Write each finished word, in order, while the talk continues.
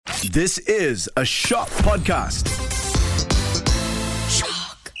This is a Shock podcast.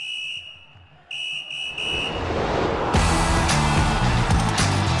 Shock.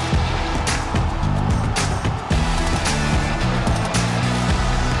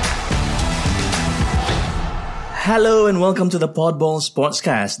 Hello and welcome to the Podball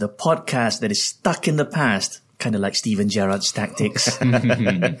Sportscast, the podcast that is stuck in the past, kind of like Steven Gerrard's tactics.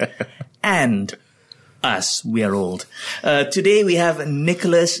 And us, we are old. Today we have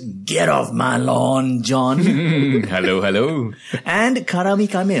Nicholas, get off my lawn, John. Hello. And Karami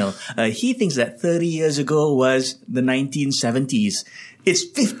Kamil. He thinks that 30 years ago was the 1970s. It's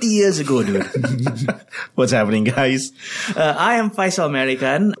 50 years ago, dude. What's happening, guys? I am Faisal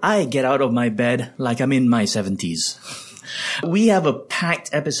American. I get out of my bed like I'm in my 70s. We have a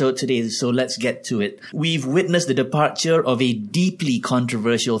packed episode today, so let's get to it. We've witnessed the departure of a deeply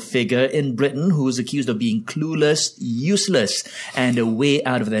controversial figure in Britain who is accused of being clueless, useless, and a way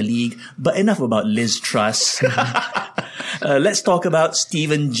out of their league. But enough about Liz Truss. Let's talk about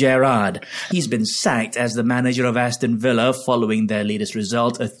Steven Gerrard. He's been sacked as the manager of Aston Villa following their latest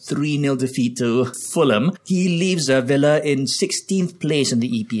result, a 3-0 defeat to Fulham. He leaves Villa in 16th place in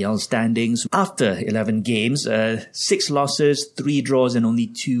the EPL standings after 11 games, 6 losses, 3 draws and only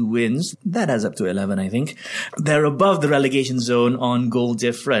 2 wins. That adds up to 11, I think. They're above the relegation zone on goal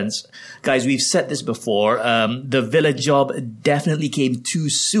difference. Guys, we've said this before. The Villa job definitely came too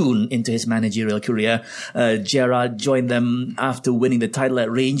soon into his managerial career. Gerrard joined them after winning the title at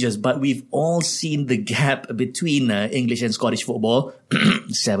Rangers, but we've all seen the gap between English and Scottish football.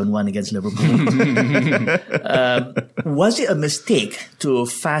 7-1 against Liverpool. Was it a mistake to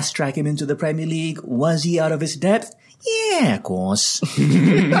fast track him into the Premier League? Was he out of his depth? Yeah, of course.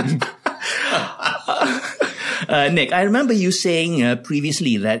 Nick, I remember you saying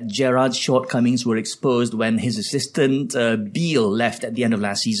previously that Gerrard's shortcomings were exposed when his assistant Beale left at the end of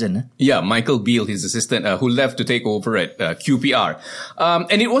last season. Yeah, Michael Beale, his assistant, who left to take over at QPR.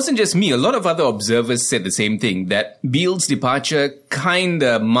 And it wasn't just me. A lot of other observers said the same thing, that Beale's departure kind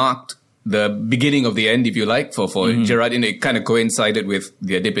of marked the beginning of the end, if you like, for Gerrard. And it kind of coincided with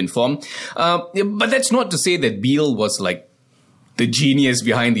their dip in form. But that's not to say that Beale was like the genius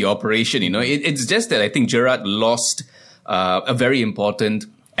behind the operation, It's just that I think Gerrard lost a very important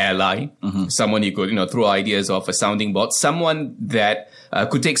ally, someone he could, throw ideas off, a sounding board, someone that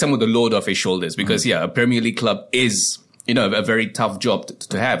could take some of the load off his shoulders. Because, a Premier League club is, a very tough job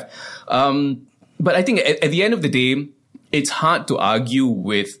to have. But I think at the end of the day, it's hard to argue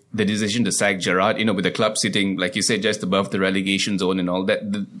with the decision to sack Gerrard, with the club sitting, like you said, just above the relegation zone and all that.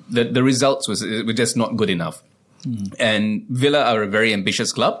 The results were just not good enough. And Villa are a very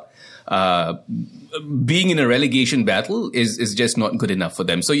ambitious club. Being in a relegation battle is just not good enough for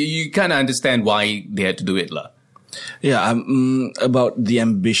them. So you kind of understand why they had to do it, lah. Yeah, about the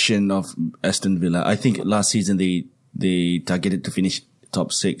ambition of Aston Villa. I think last season they targeted to finish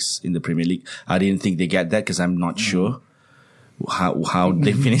top 6 in the Premier League. I didn't think they get that because I'm not sure how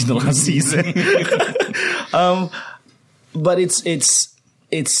they finished the last season. But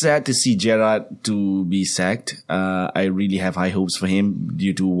it's sad to see Gerrard to be sacked. I really have high hopes for him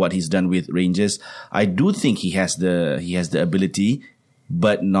due to what he's done with Rangers. I do think he has the ability,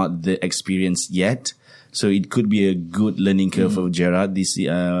 but not the experience yet. So it could be a good learning curve for Gerrard, this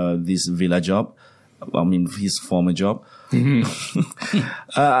Villa job. I mean, his former job.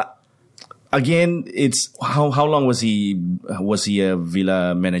 Again, it's how long was he a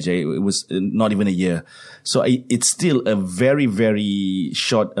Villa manager? It was not even a year. So it's still a very, very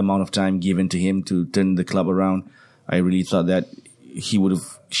short amount of time given to him to turn the club around. I really thought that he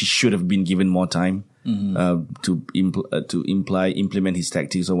should have been given more time to implement his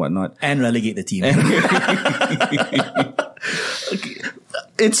tactics or whatnot, and relegate the team. Okay.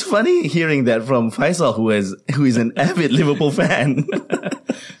 It's funny hearing that from Faisal, who is an avid Liverpool fan.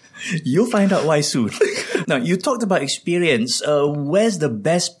 You'll find out why soon. Now, you talked about experience. Where's the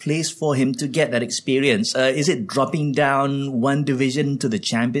best place for him to get that experience? Is it dropping down one division to the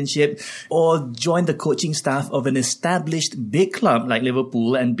Championship, or join the coaching staff of an established big club like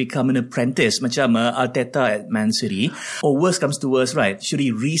Liverpool and become an apprentice, macam Arteta at Man City? Or worse comes to worse, right? Should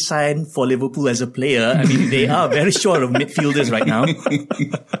he re-sign for Liverpool as a player? I mean, they are very short of midfielders right now.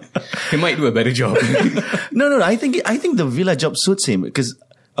 He might do a better job. No. I think the Villa job suits him because,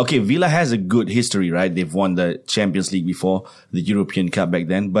 okay, Villa has a good history, right? They've won the Champions League before, the European Cup back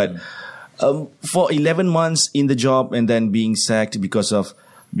then. But for 11 months in the job and then being sacked because of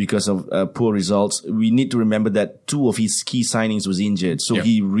poor results, we need to remember that 2 of his key signings was injured. So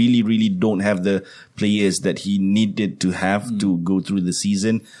he really, really don't have the players that he needed to have to go through the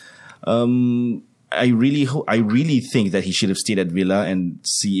season. I really think that he should have stayed at Villa and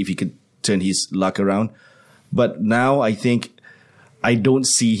see if he could turn his luck around. But now I don't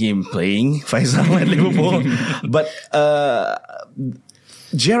see him playing Faisal at Liverpool. But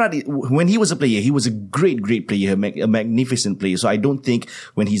Gerrard, when he was a player, he was a great player, a magnificent player. So I don't think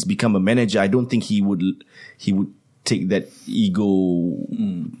when he's become a manager, I don't think he would take that ego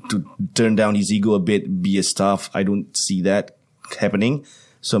to turn down his ego a bit, be a staff. I don't see that happening.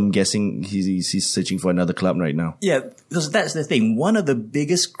 So I'm guessing he's searching for another club right now. Yeah, because that's the thing. One of the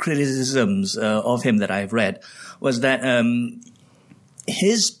biggest criticisms of him that I've read was that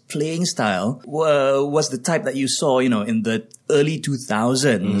his playing style was the type that you saw, in the early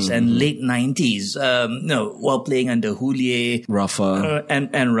 2000s and late 90s. While playing under Houllier, Rafa,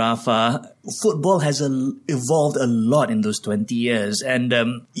 and Rafa. Football has evolved a lot in those 20 years, and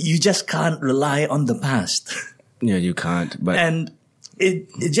you just can't rely on the past. Yeah, you can't. But and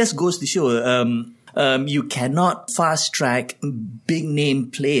it just goes to show you cannot fast track big name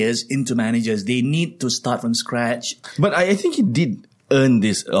players into managers. They need to start from scratch. But I think he did earn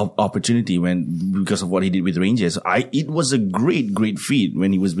this opportunity because of what he did with Rangers. It was a great feat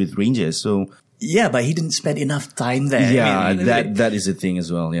when he was with Rangers. So yeah, but he didn't spend enough time there. Yeah, that is the thing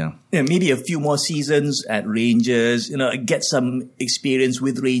as well. Yeah, maybe a few more seasons at Rangers. Get some experience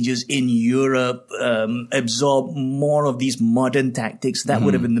with Rangers in Europe. Absorb more of these modern tactics. That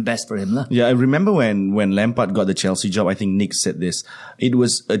would have been the best for him, lah. Yeah, I remember when Lampard got the Chelsea job. I think Nick said this. It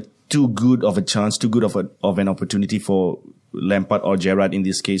was too good of a chance, too good of an opportunity for Lampard or Gerrard in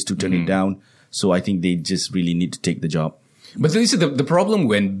this case to turn it down. So I think they just really need to take the job. But this is the problem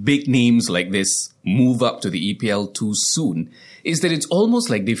when big names like this move up to the EPL too soon, is that it's almost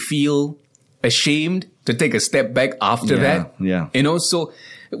like they feel ashamed to take a step back after that. Yeah. So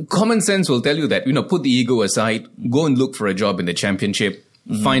common sense will tell you that, put the ego aside, go and look for a job in the Championship,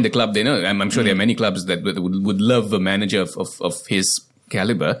 find a club. I'm sure there are many clubs that would love a manager of his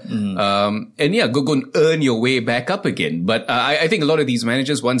caliber. Go and earn your way back up again. But I think a lot of these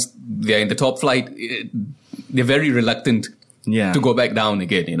managers, once they're in the top flight, they're very reluctant to go back down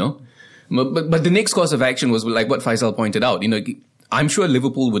again, But the next course of action was like what Faisal pointed out. I'm sure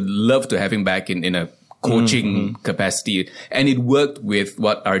Liverpool would love to have him back in a coaching capacity. And it worked with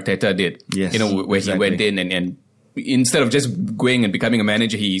what Arteta did, yes, where he went in and instead of just going and becoming a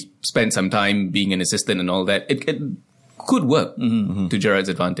manager, he spent some time being an assistant and all that. It could work to Gerrard's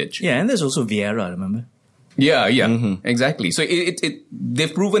advantage. Yeah, and there's also Vieira, remember? Yeah, exactly. So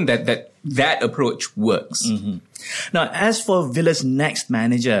they've proven that approach works. Now, as for Villa's next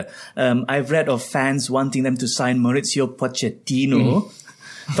manager, I've read of fans wanting them to sign Maurizio Pochettino.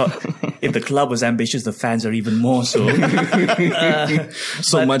 Thought if the club was ambitious, the fans are even more so.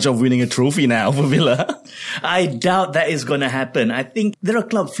 So much of winning a trophy now for Villa. I doubt that is going to happen. I think they're a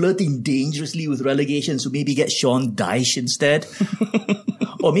club flirting dangerously with relegation, so maybe get Sean Dyche instead.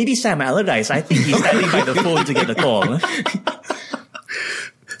 Or maybe Sam Allardyce. I think he's standing by the phone to get the call.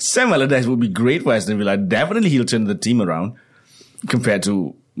 Sam Allardyce would be great for Aston Villa. Definitely he'll turn the team around compared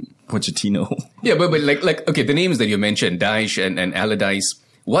to Pochettino. Yeah, but like okay, the names that you mentioned, Dyche and Allardyce,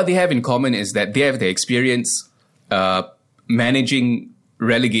 what they have in common is that they have the experience managing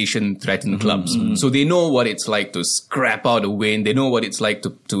relegation-threatened clubs. So they know what it's like to scrap out a win. They know what it's like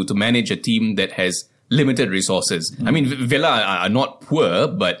to manage a team that has limited resources. I mean, Villa are not poor,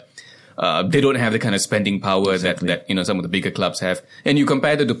 but they don't have the kind of spending power that some of the bigger clubs have. And you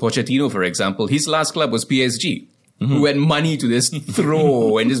compare that to Pochettino, for example. His last club was PSG, who had money to just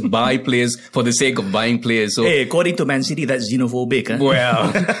throw and just buy players for the sake of buying players. So, hey, according to Man City, that's xenophobic. Huh?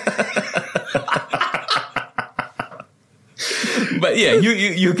 Well, but yeah,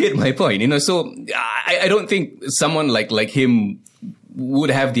 you get my point. So I don't think someone like him would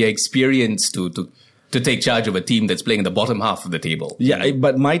have the experience to take charge of a team that's playing in the bottom half of the table. Yeah,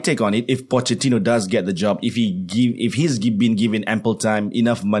 but my take on it, if Pochettino does get the job, if he's been given ample time,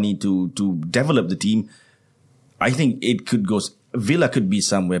 enough money to develop the team, I think it could go. Villa could be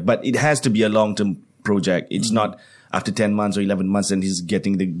somewhere, but it has to be a long-term project. It's not after 10 months or 11 months and he's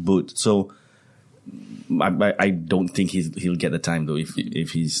getting the boot. So I don't think he'll get the time though if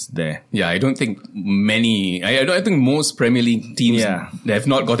he's there. Yeah, I don't think I think most Premier League teams have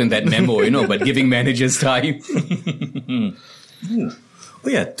not gotten that memo, but giving managers time. Oh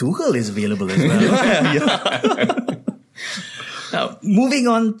yeah, Tuchel is available as well. Now, moving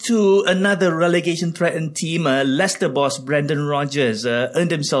on to another relegation-threatened team, Leicester boss Brendan Rodgers earned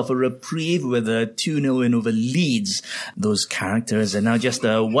himself a reprieve with a 2-0 win over Leeds. Those characters are now just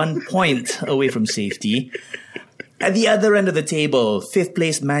 1 point away from safety. At the other end of the table, 5th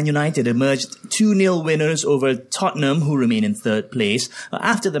place Man United emerged 2-0 winners over Tottenham, who remain in 3rd place.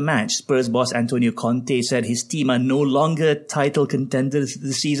 After the match, Spurs boss Antonio Conte said his team are no longer title contenders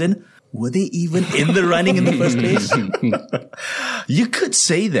this season. Were they even in the running in the first place? You could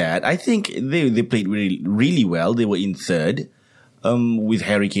say that. I think they played really, really well. They were in 3rd. With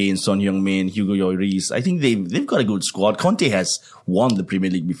Harry Kane, Son Heung-min, Hugo Lloris. I think they've got a good squad. Conte has won the Premier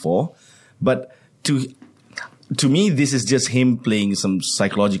League before. But to me, this is just him playing some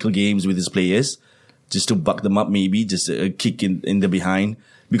psychological games with his players, just to buck them up maybe, just a kick in the behind.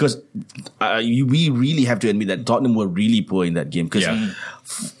 Because we really have to admit that Tottenham were really poor in that game. Because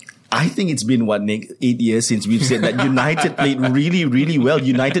I think it's been, Nick, 8 years since we've said that United played really, really well.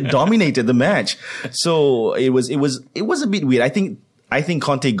 United dominated the match. So it was a bit weird. I think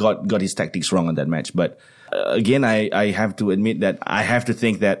Conte got his tactics wrong on that match. But again, I have to admit that I have to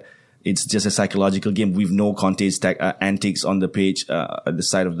think that it's just a psychological game. We've known Conte's antics on the pitch, at the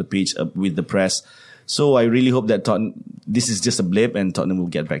side of the pitch with the press. So I really hope that this is just a blip and Tottenham will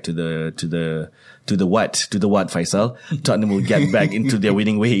get back to the what, Faisal? Tottenham will get back into their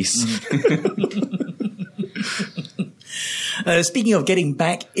winning ways. Speaking of getting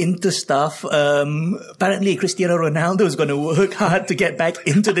back into stuff, apparently Cristiano Ronaldo is going to work hard to get back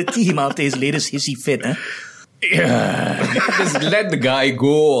into the team after his latest hissy fit. Yeah, just let the guy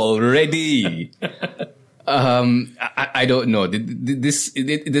go already. I don't know.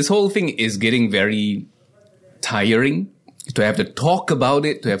 This whole thing is getting very tiring. To have to talk about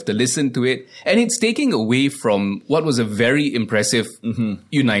it, to have to listen to it, and it's taking away from what was a very impressive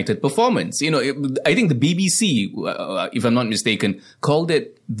United performance. I think the BBC, if I'm not mistaken, called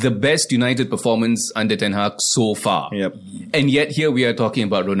it the best United performance under Ten Hag so far. Yep. And yet here we are talking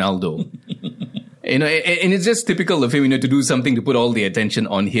about Ronaldo. And it's just typical of him, to do something to put all the attention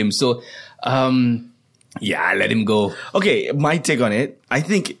on him. So, let him go. Okay, my take on it. I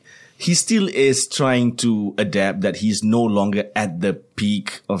think he still is trying to adapt that he's no longer at the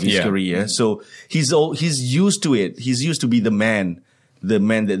peak of his career. So he's used to it. He's used to be the man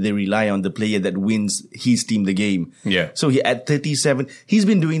that they rely on, the player that wins his team the game. Yeah. So at 37, he's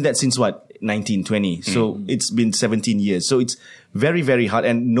been doing that since 1920. So it's been 17 years. So it's very, very hard.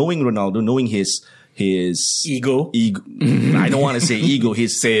 And knowing Ronaldo, knowing his ego. I don't want to say ego.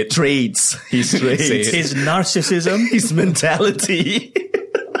 His traits. His narcissism. His mentality.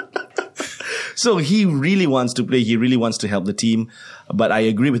 So he really wants to play. He really wants to help the team. But I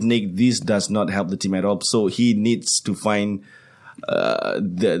agree with Nick. This does not help the team at all. So he needs to find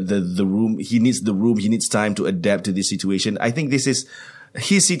the room. He needs the room. He needs time to adapt to this situation. I think his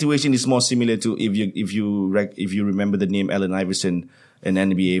situation is more similar to if you remember the name Allen Iverson, an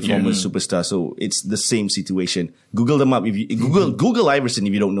NBA former superstar. So it's the same situation. Google them up. If you Google Iverson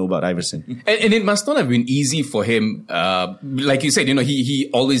if you don't know about Iverson. And it must not have been easy for him. Like you said, he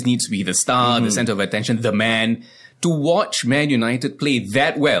always needs to be the star, the center of attention, the man. To watch Man United play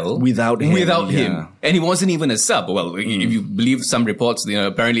that well without him, and he wasn't even a sub. Well, if you believe some reports,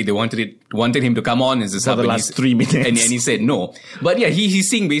 apparently they wanted him to come on as a sub for the last 3 minutes, and he said no. But yeah, he's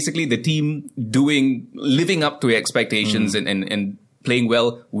seeing basically the team living up to expectations and playing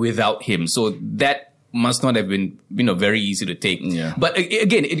well without him. So that must not have been very easy to take. Yeah. But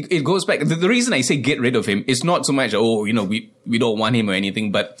again, it goes back. The reason I say get rid of him is not so much we don't want him or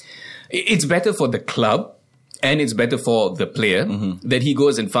anything, but it's better for the club. And it's better for the player that he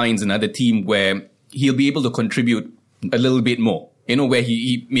goes and finds another team where he'll be able to contribute a little bit more. Where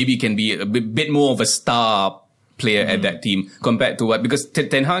he maybe can be a bit more of a star player at that team compared to because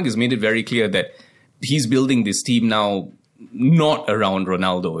Ten Hag has made it very clear that he's building this team now not around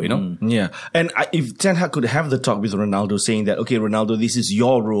Ronaldo, Yeah. And if Ten Hag could have the talk with Ronaldo saying that, okay, Ronaldo, this is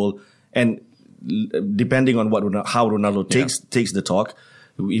your role. And depending on how Ronaldo takes the talk,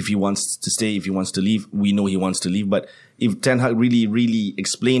 if he wants to stay, if he wants to leave, we know he wants to leave. But if Ten Hag really, really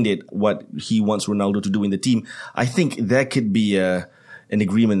explained it, what he wants Ronaldo to do in the team, I think there could be an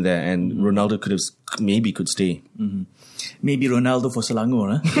agreement there, and Ronaldo could stay. Mm-hmm. Maybe Ronaldo for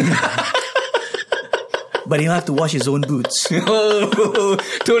Selangor, huh? But he'll have to wash his own boots. Oh,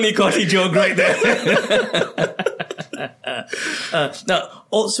 Tony Cotti joke right there. Now,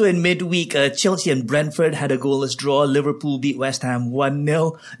 also in midweek, Chelsea and Brentford had a goalless draw. Liverpool beat West Ham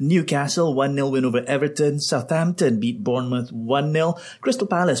 1-0. Newcastle 1-0 win over Everton. Southampton beat Bournemouth 1-0. Crystal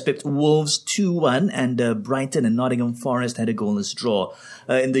Palace pipped Wolves 2-1. And Brighton and Nottingham Forest had a goalless draw.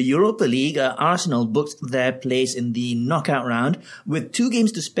 In the Europa League, Arsenal booked their place in the knockout round with 2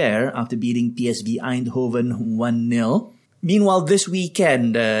 games to spare after beating PSV Eindhoven 1-0. Meanwhile, this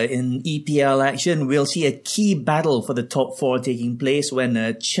weekend in EPL action, we'll see a key battle for the top four taking place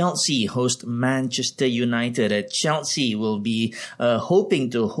when Chelsea host Manchester United. Chelsea will be hoping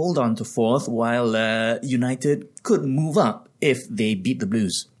to hold on to fourth, while United could move up if they beat the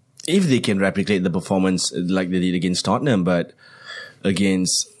Blues. If they can replicate the performance like they did against Tottenham, but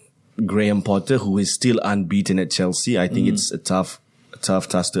against Graham Potter, who is still unbeaten at Chelsea, I think it's a tough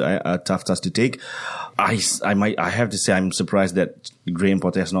task to take. I have to say I'm surprised that Graham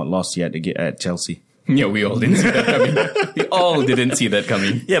Potter has not lost yet at Chelsea. Yeah, we all didn't see that coming. We all didn't see that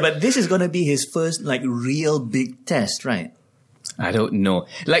coming. Yeah, but this is going to be his first real big test, right? I don't know.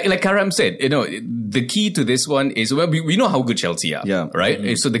 Like Karam said, the key to this one is, well, we know how good Chelsea are, right?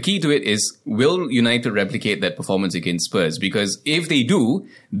 Mm-hmm. So the key to it is, will United replicate that performance against Spurs? Because if they do,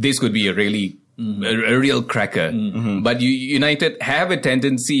 this could be a real cracker. Mm-hmm. But United have a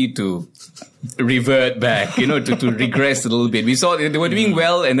tendency to revert back, to regress a little bit. We saw they were doing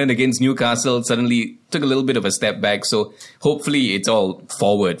well, and then against Newcastle, suddenly took a little bit of a step back. So hopefully it's all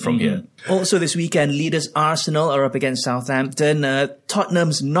forward from here. Also this weekend, leaders Arsenal are up against Southampton.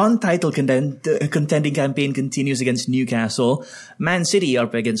 Tottenham's non-title contending campaign continues against Newcastle. Man City are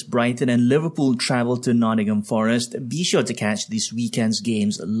up against Brighton, and Liverpool travel to Nottingham Forest. Be sure to catch this weekend's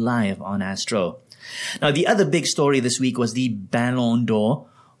games live on Astro. Now, the other big story this week was the Ballon d'Or,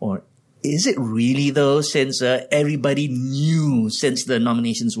 or is it really though, since everybody knew since the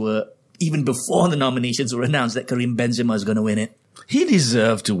nominations were, even before the nominations were announced, that Karim Benzema is going to win it? He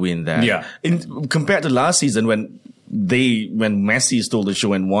deserved to win that. Yeah. Compared to last season when Messi stole the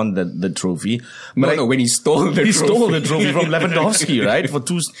show and won the trophy. But when he stole the trophy. He stole the trophy from Lewandowski, right? For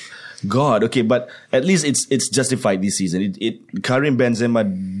two... God, okay, but at least it's justified this season. Karim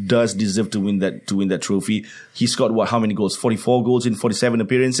Benzema does deserve to win that trophy. He scored how many goals? 44 goals in 47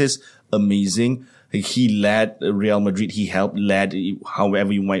 appearances. Amazing. He led Real Madrid. He helped led,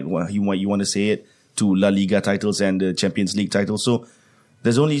 however you want to say it, to La Liga titles and the Champions League titles. So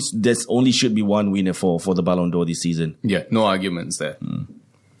there's only should be one winner for the Ballon d'Or this season. Yeah, no arguments there.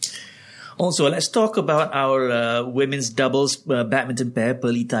 Also, let's talk about our women's doubles badminton pair,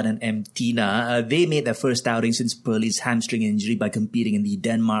 Pearly Tan and M. Tina. They made their first outing since Pearly's hamstring injury by competing in the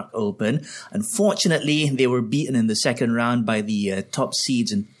Denmark Open. Unfortunately, they were beaten in the second round by the top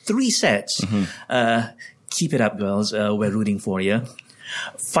seeds in 3 sets. Keep it up, girls. We're rooting for you.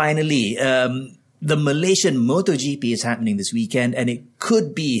 Finally, the Malaysian MotoGP is happening this weekend, and it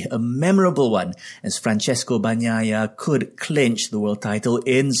could be a memorable one as Francesco Bagnaia could clinch the world title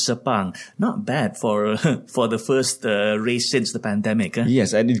in Sepang. Not bad for the first race since the pandemic. Huh?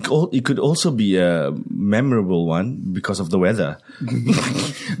 Yes, and it could also be a memorable one because of the weather.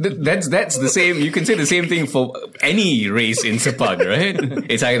 That's the same. You can say the same thing for any race in Sepang, right?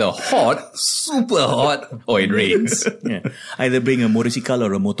 It's either hot, super hot, or it rains. Yeah. Either bring a motorcycle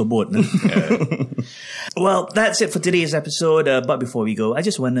or a motorboat. Well, that's it for today's episode. But before we go, I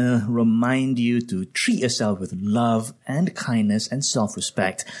just want to remind you to treat yourself with love and kindness and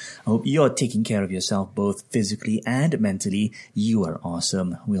self-respect. I hope you're taking care of yourself both physically and mentally. You are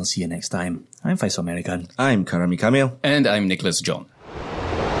awesome. We'll see you next time. I'm Faisal American. I'm Karami Kamil. And I'm Nicholas John.